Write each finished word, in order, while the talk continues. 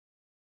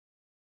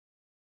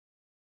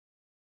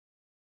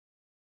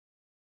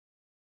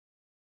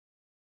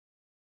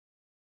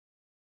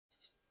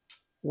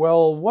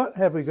Well, what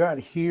have we got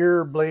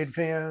here, blade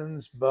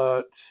fans,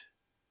 but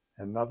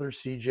another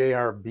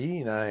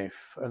CJRB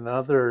knife,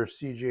 another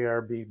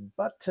CJRB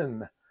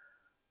button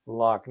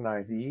lock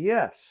knife.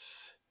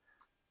 Yes,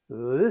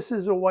 this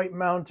is a White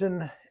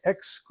Mountain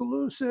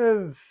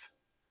exclusive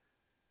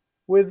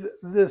with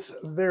this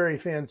very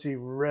fancy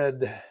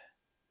red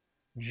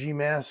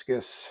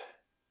G-Mascus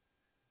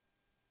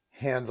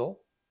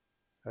handle.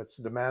 That's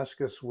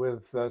Damascus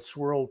with a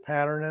swirled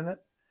pattern in it.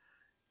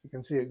 You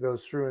can see it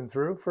goes through and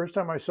through. First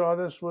time I saw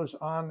this was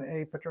on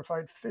a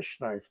petrified fish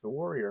knife, the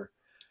Warrior.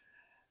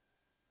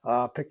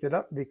 Picked it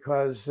up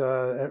because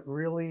it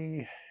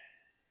really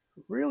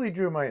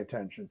drew my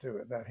attention to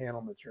it, that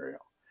handle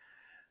material.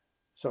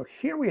 So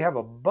here we have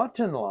a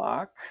button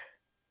lock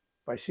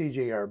by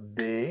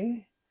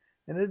CJRB,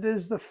 and it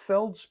is the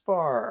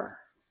Feldspar.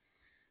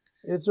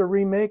 It's a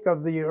remake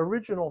of the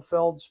original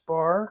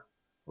Feldspar.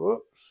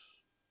 Whoops.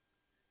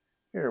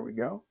 Here we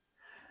go.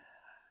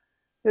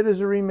 It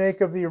is a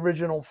remake of the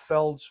original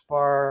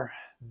Feldspar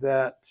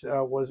that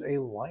was a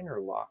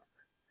liner lock.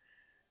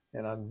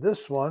 And on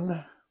this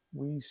one,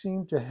 we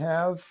seem to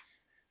have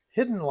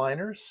hidden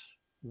liners,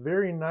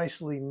 very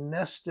nicely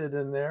nested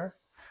in there,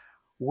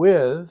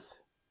 with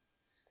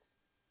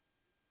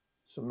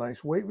some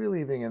nice weight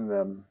relieving in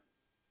them,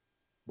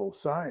 both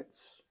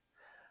sides.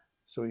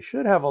 So we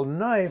should have a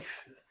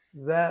knife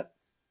that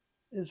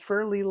is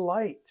fairly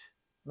light,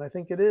 and I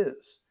think it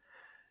is.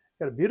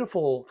 Got a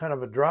beautiful kind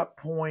of a drop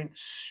point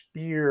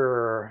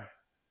spear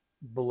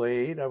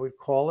blade, I would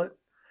call it.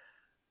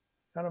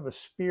 Kind of a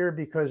spear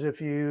because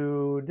if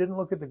you didn't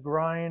look at the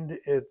grind,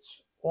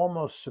 it's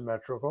almost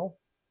symmetrical.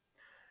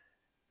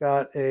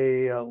 Got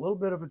a little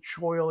bit of a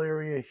choil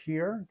area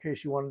here in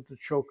case you wanted to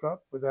choke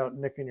up without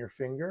nicking your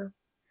finger.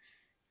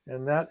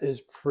 And that is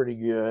pretty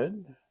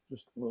good.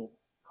 Just a little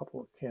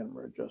couple of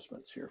camera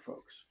adjustments here,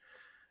 folks.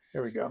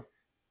 There we go.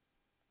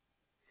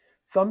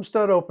 Thumb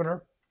stud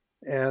opener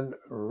and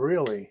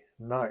really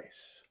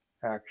nice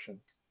action,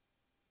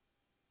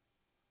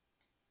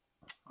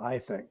 I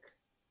think.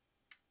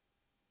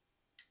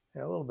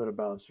 Yeah, a little bit of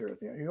bounce here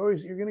at the end.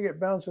 You're going to get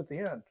bounce at the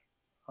end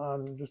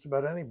on just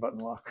about any button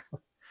lock.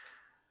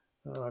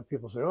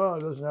 People say, oh,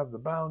 it doesn't have the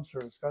bounce, or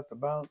it's got the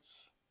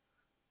bounce.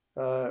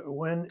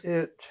 When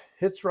it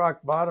hits rock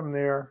bottom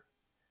there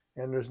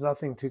and there's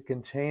nothing to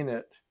contain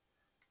it,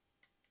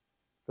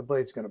 the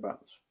blade's going to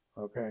bounce.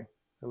 Okay,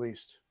 at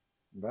least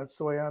that's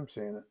the way I'm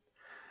seeing it.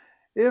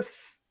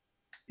 If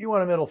you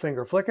want a middle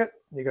finger flick it,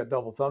 you got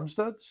double thumb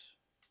studs,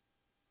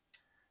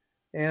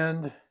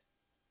 and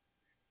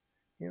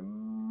you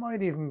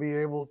might even be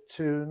able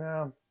to,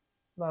 now,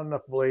 not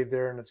enough blade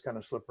there and it's kind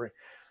of slippery.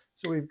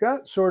 So we've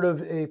got sort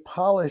of a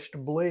polished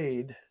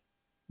blade,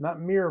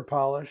 not mirror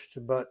polished,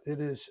 but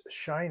it is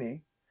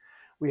shiny.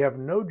 We have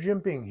no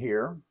jimping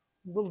here,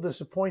 a little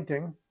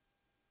disappointing,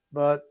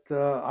 but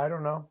I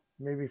don't know,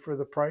 maybe for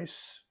the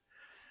price.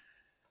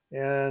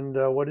 And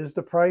what is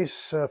the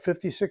price?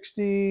 50,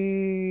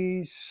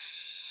 60,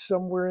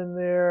 somewhere in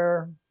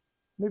there.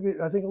 Maybe,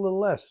 I think a little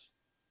less.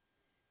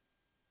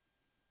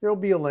 There'll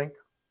be a link.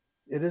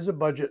 It is a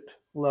budget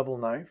level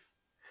knife.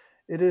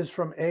 It is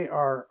from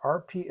AR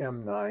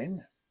RPM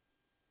 9,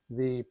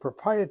 the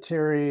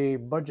proprietary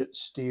budget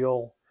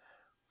steel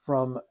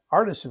from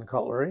Artisan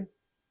Cutlery,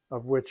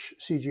 of which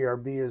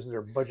CJRB is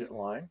their budget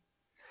line.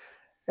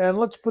 And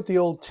let's put the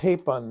old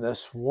tape on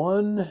this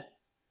one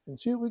and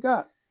see what we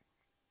got.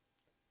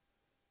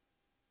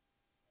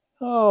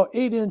 Oh,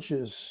 8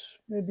 inches,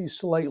 maybe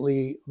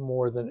slightly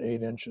more than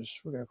 8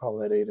 inches. We're going to call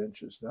that 8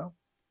 inches now.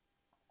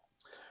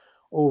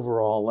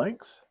 Overall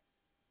length.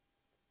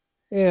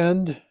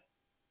 And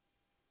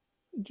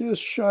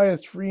just shy of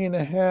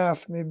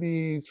 3.5,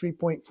 maybe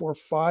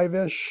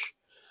 3.45-ish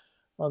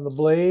on the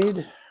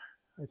blade.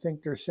 I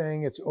think they're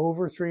saying it's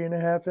over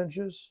 3.5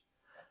 inches.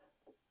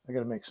 I got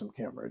to make some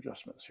camera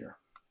adjustments here.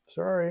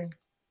 Sorry.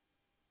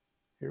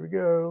 Here we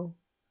go.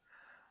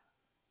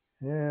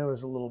 Yeah, it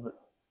was a little bit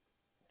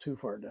too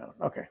far down.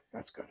 Okay,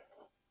 that's good.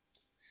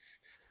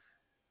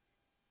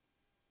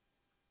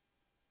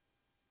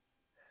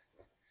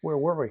 Where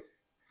were we?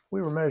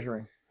 We were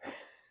measuring.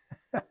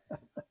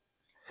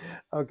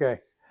 Okay.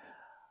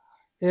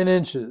 In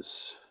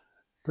inches.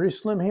 Pretty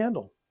slim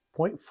handle.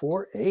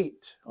 0.48,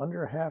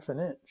 under ½ an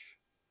inch.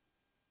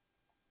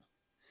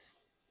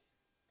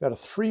 Got a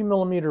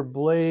 3mm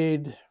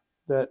blade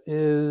that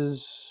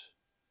is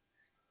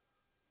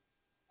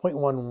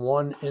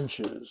 0.11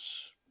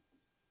 inches.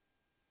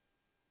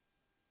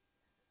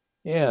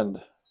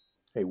 And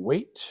a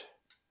weight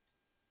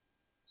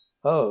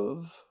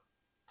of,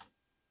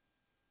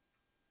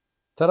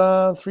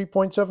 ta-da,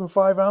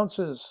 3.75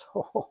 ounces.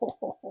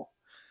 Oh,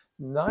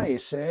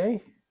 nice, eh?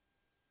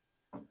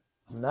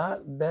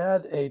 Not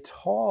bad at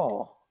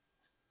all.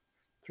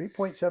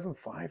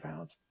 3.75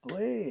 ounce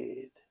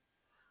blade.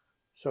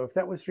 So if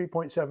that was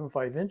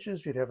 3.75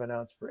 inches, you'd have an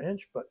ounce per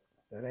inch, but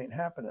that ain't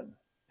happening.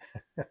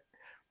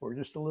 We're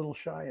just a little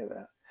shy of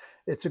that.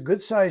 It's a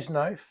good sized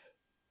knife.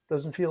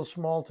 Doesn't feel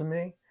small to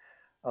me.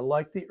 I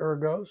like the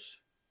ergos.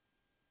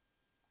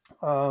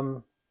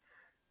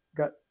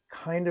 Got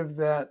kind of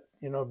that,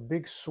 you know,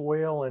 big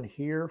swale in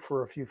here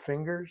for a few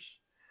fingers.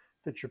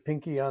 Fit your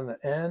pinky on the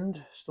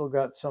end, still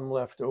got some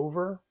left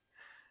over.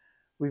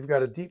 We've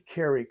got a deep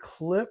carry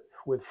clip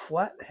with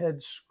flat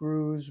head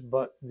screws,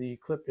 but the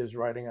clip is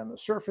riding on the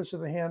surface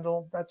of the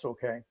handle. That's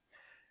okay.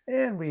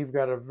 And we've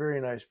got a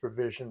very nice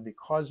provision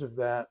because of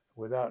that,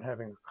 without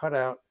having a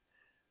cutout,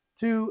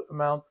 to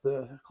mount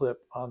the clip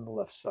on the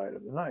left side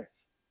of the knife.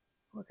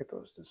 Look at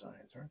those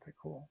designs, aren't they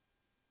cool?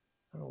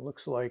 It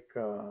looks like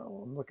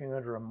I'm looking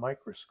under a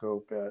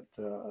microscope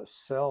at a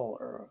cell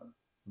or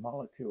a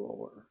molecule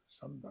or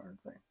some darn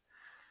thing.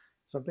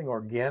 Something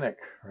organic,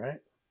 right?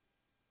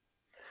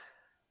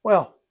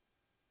 Well,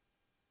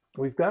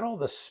 we've got all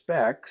the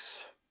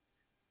specs.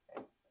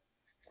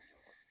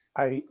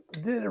 I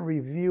did a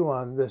review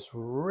on this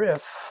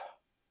Riff,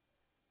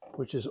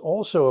 which is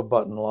also a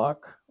button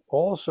lock,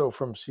 also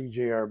from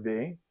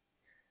CJRB.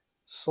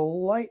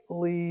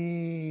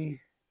 Slightly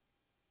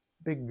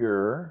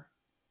bigger,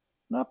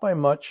 not by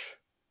much.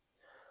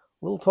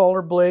 A little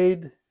taller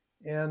blade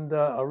and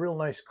a real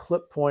nice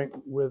clip point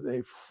with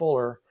a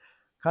fuller,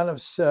 kind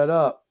of set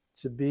up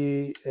to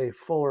be a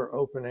fuller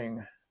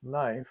opening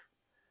knife,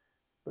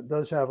 but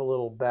does have a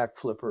little back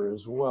flipper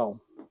as well.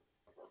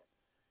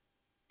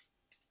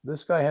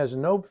 This guy has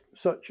no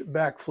such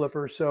back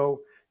flipper,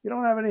 so you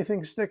don't have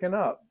anything sticking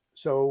up.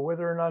 So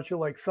whether or not you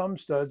like thumb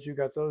studs, you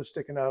got those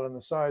sticking out on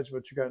the sides,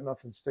 but you got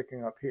nothing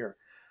sticking up here.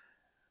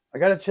 I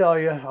got to tell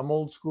you, I'm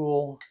old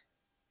school.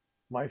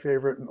 My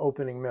favorite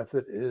opening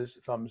method is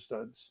thumb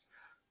studs.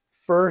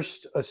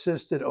 First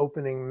assisted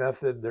opening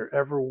method there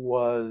ever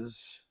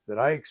was that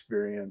I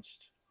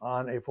experienced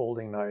on a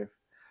folding knife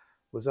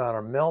was on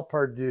a Mel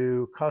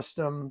Pardue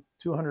custom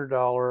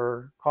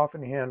 $200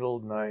 coffin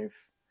handled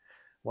knife,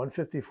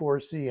 154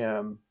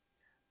 cm,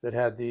 that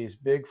had these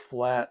big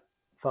flat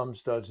thumb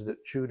studs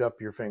that chewed up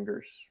your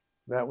fingers.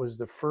 That was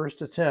the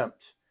first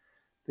attempt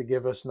to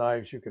give us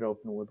knives you could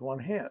open with one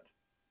hand.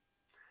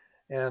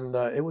 And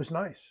it was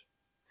nice.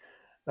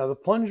 Now the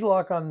plunge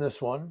lock on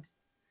this one,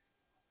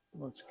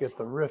 let's get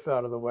the Riff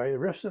out of the way. The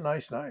Riff's a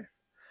nice knife.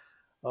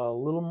 A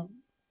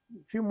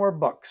few more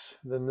bucks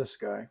than this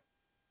guy.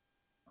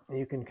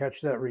 You can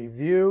catch that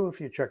review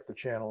if you check the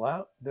channel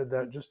out. Did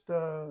that just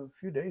a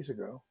few days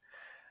ago.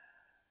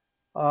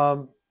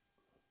 Button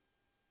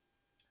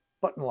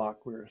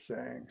lock, we were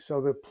saying.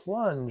 So the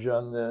plunge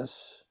on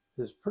this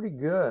is pretty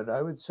good.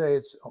 I would say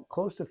it's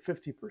close to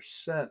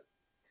 50%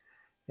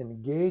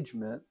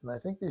 engagement. And I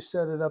think they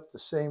set it up the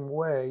same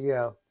way.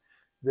 Yeah,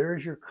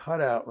 there's your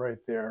cutout right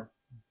there.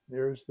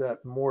 There's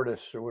that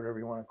mortise or whatever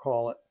you want to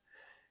call it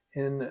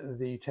in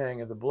the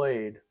tang of the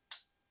blade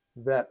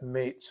that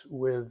mates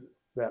with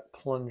that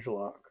plunge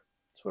lock.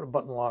 That's what a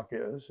button lock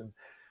is. And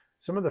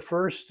some of the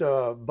first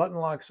button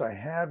locks I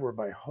had were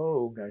by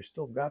Hogue. I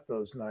still got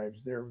those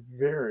knives. They're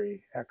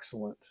very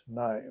excellent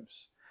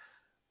knives.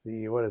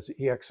 The, what is it,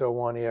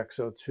 EX01,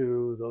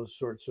 EX02, those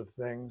sorts of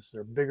things.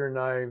 They're bigger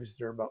knives.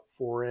 They're about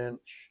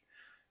 4-inch.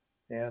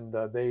 And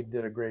they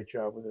did a great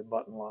job with their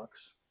button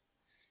locks.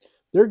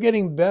 They're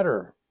getting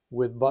better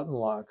with button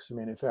locks,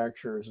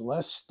 manufacturers.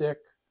 Less stick,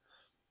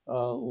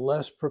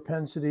 less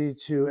propensity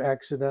to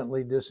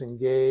accidentally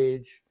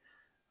disengage.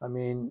 I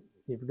mean,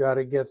 you've got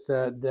to get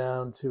that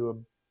down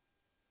to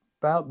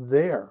about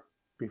there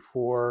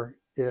before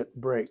it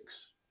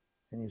breaks.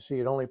 And you see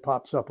it only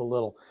pops up a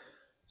little.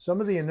 Some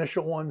of the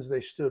initial ones,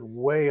 they stood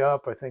way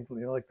up. I think,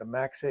 you know, like the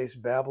Max Ace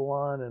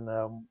Babylon, and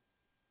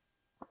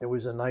there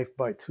was a knife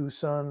by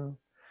Tucson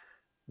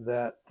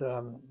that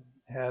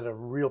had a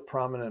real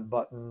prominent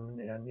button,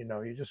 and you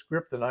know, you just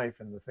grip the knife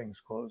and the thing's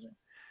closing.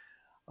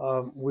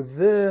 With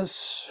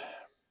this,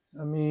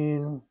 I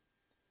mean,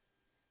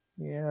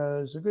 yeah,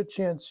 there's a good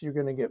chance you're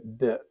going to get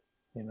bit.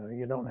 You know,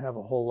 you don't have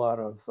a whole lot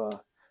of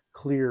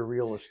clear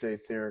real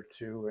estate there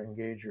to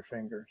engage your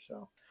finger.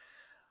 So,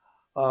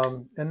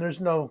 and there's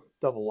no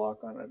double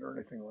lock on it or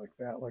anything like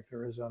that, like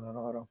there is on an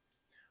auto.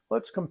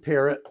 Let's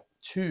compare it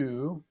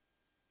to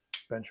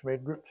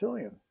Benchmade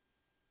Griptilian,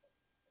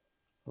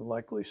 the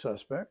likely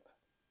suspect.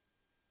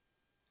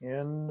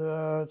 And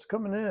it's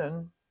coming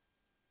in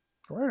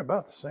right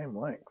about the same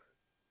length.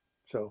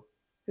 So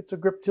it's a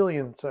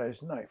Griptilian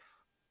sized knife,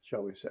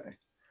 shall we say.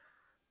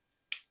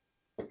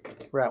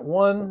 Rat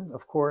 1,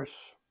 of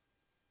course,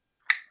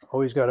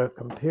 always got to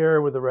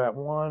compare with the Rat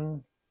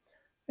 1.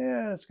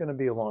 Yeah, it's going to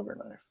be a longer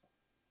knife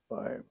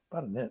by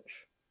about 1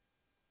 inch.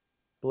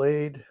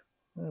 Blade,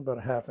 about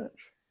a 1/2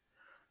 inch.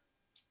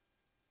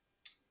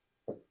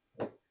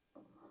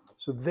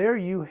 So there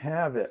you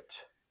have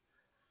it.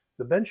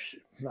 The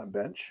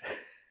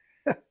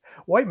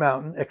White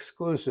Mountain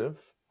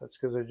exclusive. That's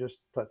because I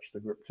just touched the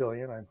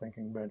Griptilian. I'm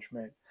thinking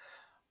Benchmade.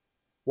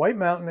 White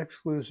Mountain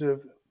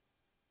exclusive,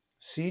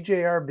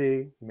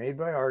 CJRB, made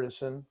by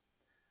Artisan,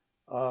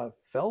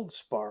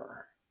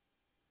 Feldspar.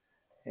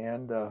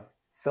 And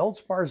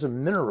Feldspar is a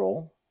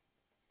mineral.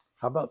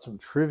 How about some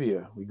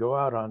trivia? We go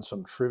out on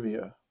some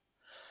trivia.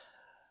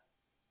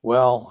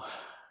 Well,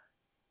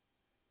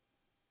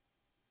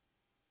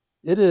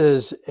 It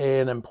is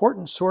an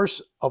important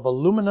source of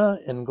alumina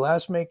in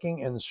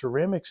glassmaking and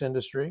ceramics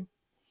industry.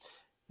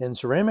 In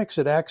ceramics,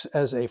 it acts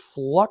as a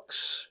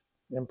flux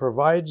and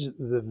provides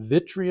the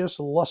vitreous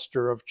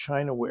luster of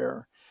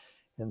chinaware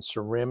and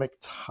ceramic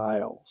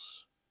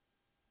tiles.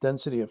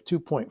 Density of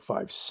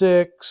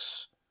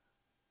 2.56,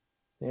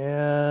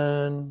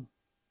 and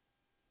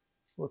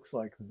looks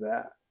like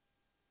that.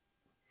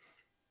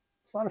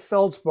 A lot of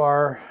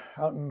feldspar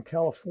out in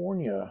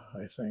California,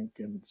 I think,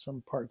 in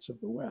some parts of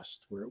the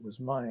West where it was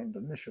mined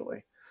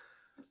initially.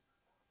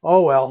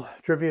 Oh well,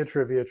 trivia,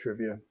 trivia,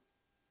 trivia.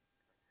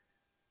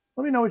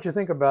 Let me know what you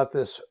think about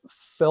this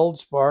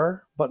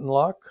feldspar button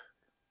lock,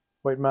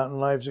 White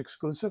Mountain Knives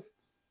exclusive.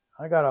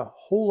 I got a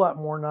whole lot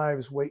more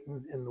knives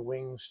waiting in the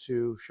wings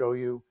to show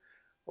you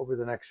over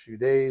the next few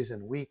days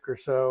and week or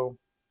so.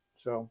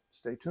 So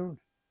stay tuned.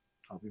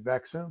 I'll be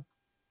back soon.